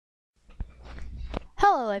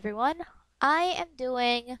Hello everyone, I am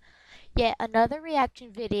doing yet another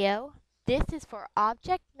reaction video. This is for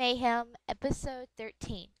Object Mayhem episode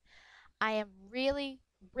 13. I am really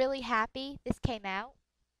happy this came out.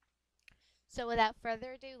 So without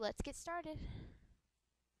further ado, let's get started.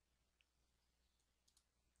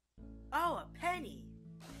 Oh, a penny!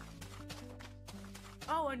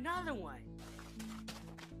 Oh, another one!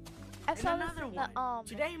 I And saw this another in one! the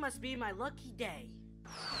Today must be my lucky day.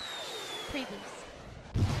 previews.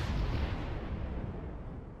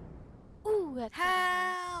 Ooh, that's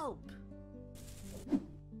Help!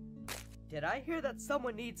 Did I hear that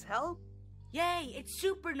someone needs help? Yay, it's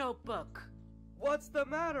Super Notebook! What's the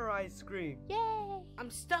matter, Ice Cream? Yay!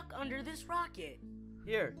 I'm stuck under this rocket.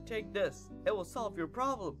 Here, take this. It will solve your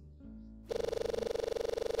problem.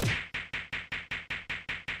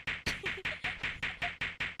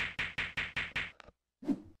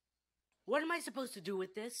 What am I supposed to do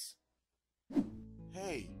with this?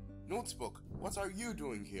 Hey, Notebook, what are you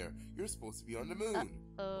doing here? You're supposed to be on the moon.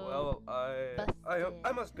 Oh, Well,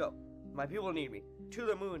 I must go. My people need me. To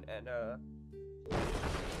the moon and,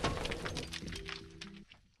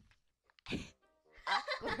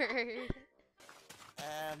 awkward.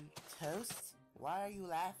 Toast? Why are you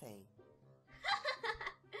laughing?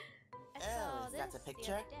 I saw Is that this a the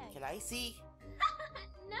picture? other day. Can I see?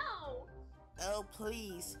 No! Oh,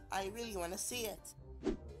 please. I really want to see it.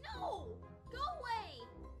 No! Go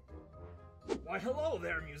away! Why hello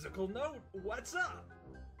there, Musical Note. What's up?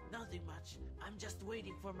 Nothing much. I'm just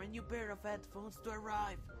waiting for my new pair of headphones to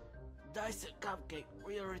arrive. Dice and Cupcake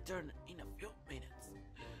will return in a few minutes.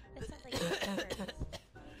 That sounds like a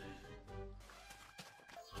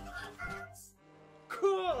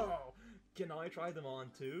Cool! Can I try them on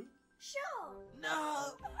too? Sure!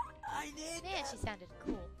 No! I need Man, she sounded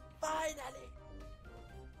cool. Finally!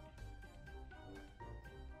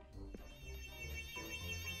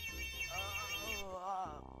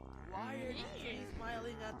 Why are you three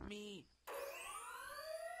smiling at me?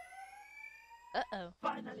 Uh-oh.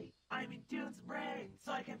 Finally, I'm in Tune's brain,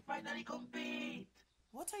 so I can finally compete!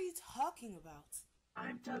 What are you talking about?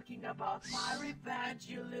 I'm talking about my revenge,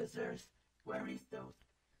 you losers! Where is those?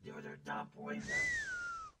 The other dumb winners?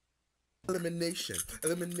 Elimination,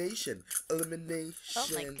 elimination, elimination Oh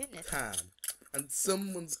my goodness. time. And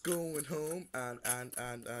someone's going home, and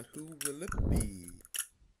who will it be?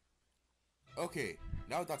 Okay,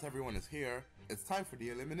 now that everyone is here, it's time for the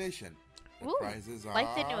elimination. The Ooh, prizes are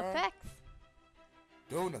like the new effects.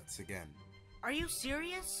 donuts again. Are you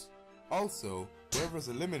serious? Also, whoever's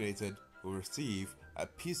eliminated will receive a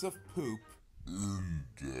piece of poop in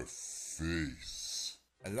the face,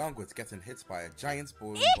 along with getting hit by a giant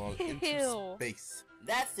bowling ball into Ew. space.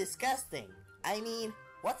 That's disgusting. I mean,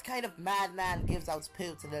 what kind of madman gives out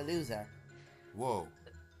poo to the loser? Whoa,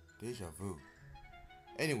 deja vu.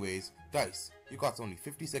 Anyways, Dice, you got only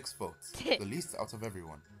 56 votes, the least out of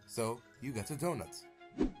everyone, so you get a donut.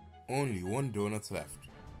 Only one donut left.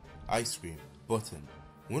 Ice Cream, Button,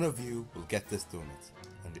 one of you will get this donut,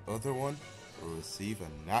 and the other one will receive a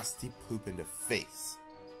nasty poop in the face.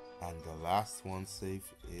 And the last one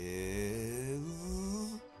safe is...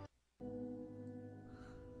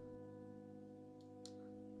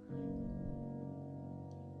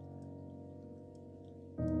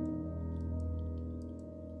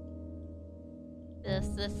 The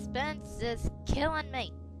suspense is killing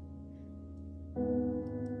me.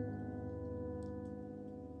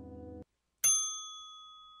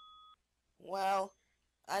 Well,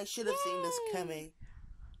 I should have seen this coming.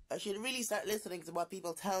 I should really start listening to what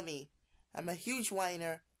people tell me. I'm a huge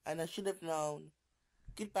whiner, and I should have known.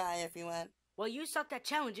 Goodbye, everyone. Well, you sucked at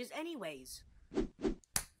challenges anyways.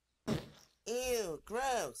 Ew,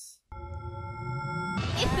 gross. Ew.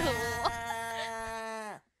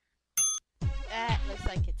 Ah. That looks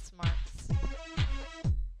like it smarts.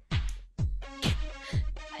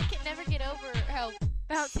 I can never get over how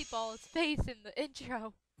bouncy ball is face in the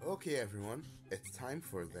intro. Okay everyone, it's time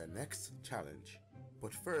for the next challenge.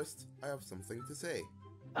 But first, I have something to say.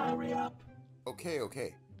 Hurry up!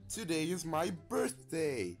 Okay. Today is my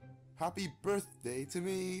birthday! Happy birthday to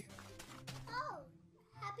me! Oh,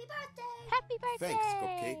 happy birthday! Happy birthday! Thanks,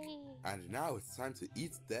 Cupcake. And now it's time to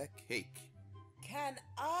eat the cake. Can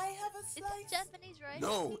I have a Is this slice? Japanese rice?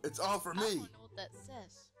 No, it's all for I me! don't know what that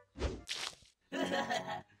says.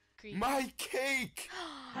 Green. My cake!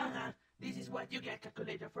 This is what you get,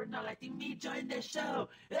 calculator, for not letting me join the show!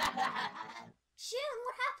 Shun,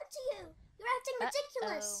 what happened to you? You're acting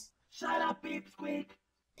ridiculous! Shut up, Pipsqueak!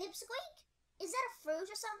 Pipsqueak? Is that a fruit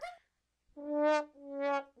or something?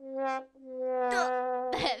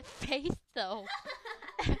 That face though.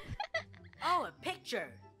 Oh, a picture!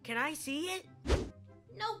 Can I see it?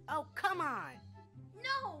 Nope. Oh, come on.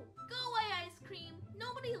 No. Go away, ice cream.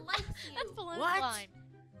 Nobody likes you. That's Balloon's What? line.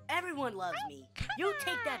 Everyone loves me. You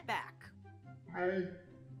take that back. Uh-oh.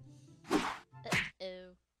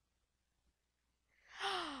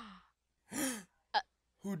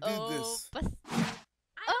 Who did this? I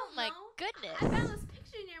Oh don't my know. goodness. I found this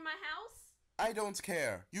picture near my house. I don't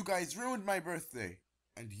care. You guys ruined my birthday.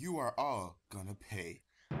 And you are all gonna pay.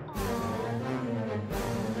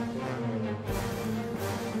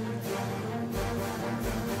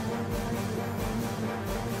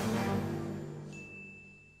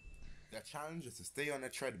 The challenge is to stay on a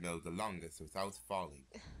treadmill the longest without falling.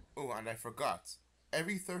 Oh, and I forgot.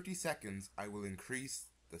 Every 30 seconds, I will increase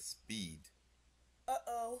the speed.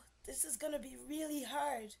 Uh-oh, this is gonna be really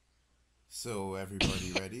hard. So,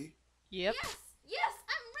 everybody ready? Yep. Yes,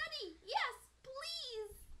 I'm ready. Yes,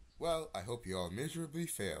 please. Well, I hope you all miserably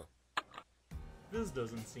fail. This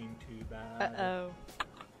doesn't seem too bad. Uh-oh.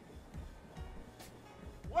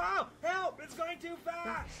 Wow! Help! It's going too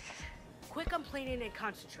fast! Quit complaining and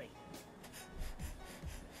concentrate.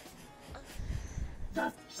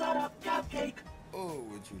 Just shut up, Cupcake! Oh,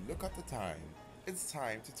 would you look at the time? It's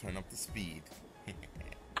time to turn up the speed.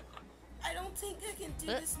 I don't think I can do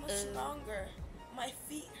this much longer. My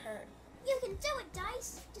feet hurt. You can do it,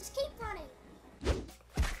 Dice. Just keep running.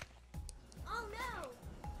 Oh no.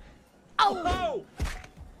 Oh!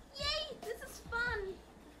 Yay, this is fun.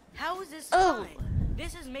 How is this Oh. fun?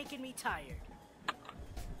 This is making me tired.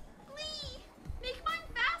 Glee, make mine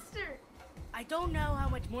faster. I don't know how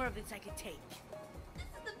much more of this I can take. This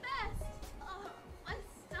is the best. Oh, my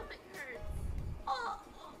stomach hurts. Oh.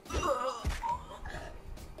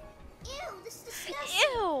 Ew, this is disgusting.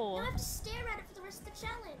 Ew. Now I have to stare at it for the rest of the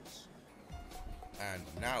challenge. And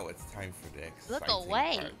now it's time for the Look exciting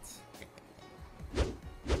away.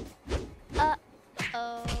 part.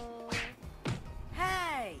 Uh-oh.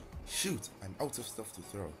 Hey! Shoot, I'm out of stuff to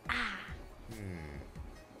throw.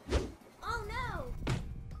 Oh no.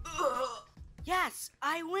 Yes,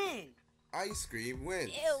 I win! Ice cream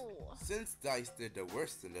wins. Ew. Since Dice did the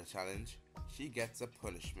worst in the challenge, she gets a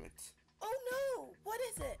punishment. Oh no, what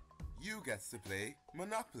is it? You get to play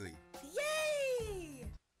Monopoly Yay!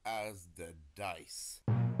 as the dice.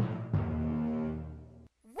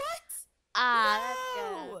 What? Ah,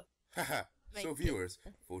 No! that's Haha. So Make viewers,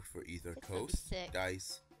 vote for either This will be Toast, sick.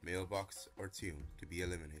 Dice, Mailbox, or Tune to be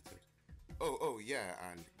eliminated. Oh yeah,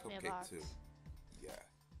 and Cupcake Mailbox. too. Yeah.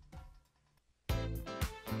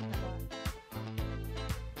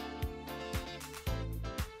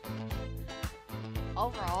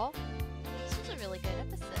 Overall, this was a really good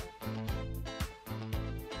episode.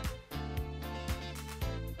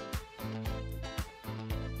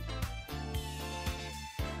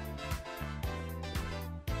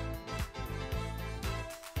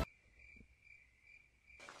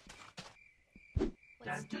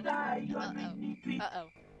 Time to die, you are make me tweet. Uh-oh.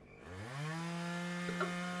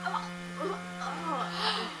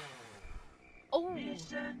 Oh.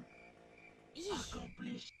 Mission Eesh.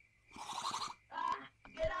 accomplished.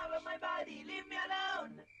 Get out of my body, leave me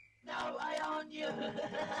alone. Now I own you.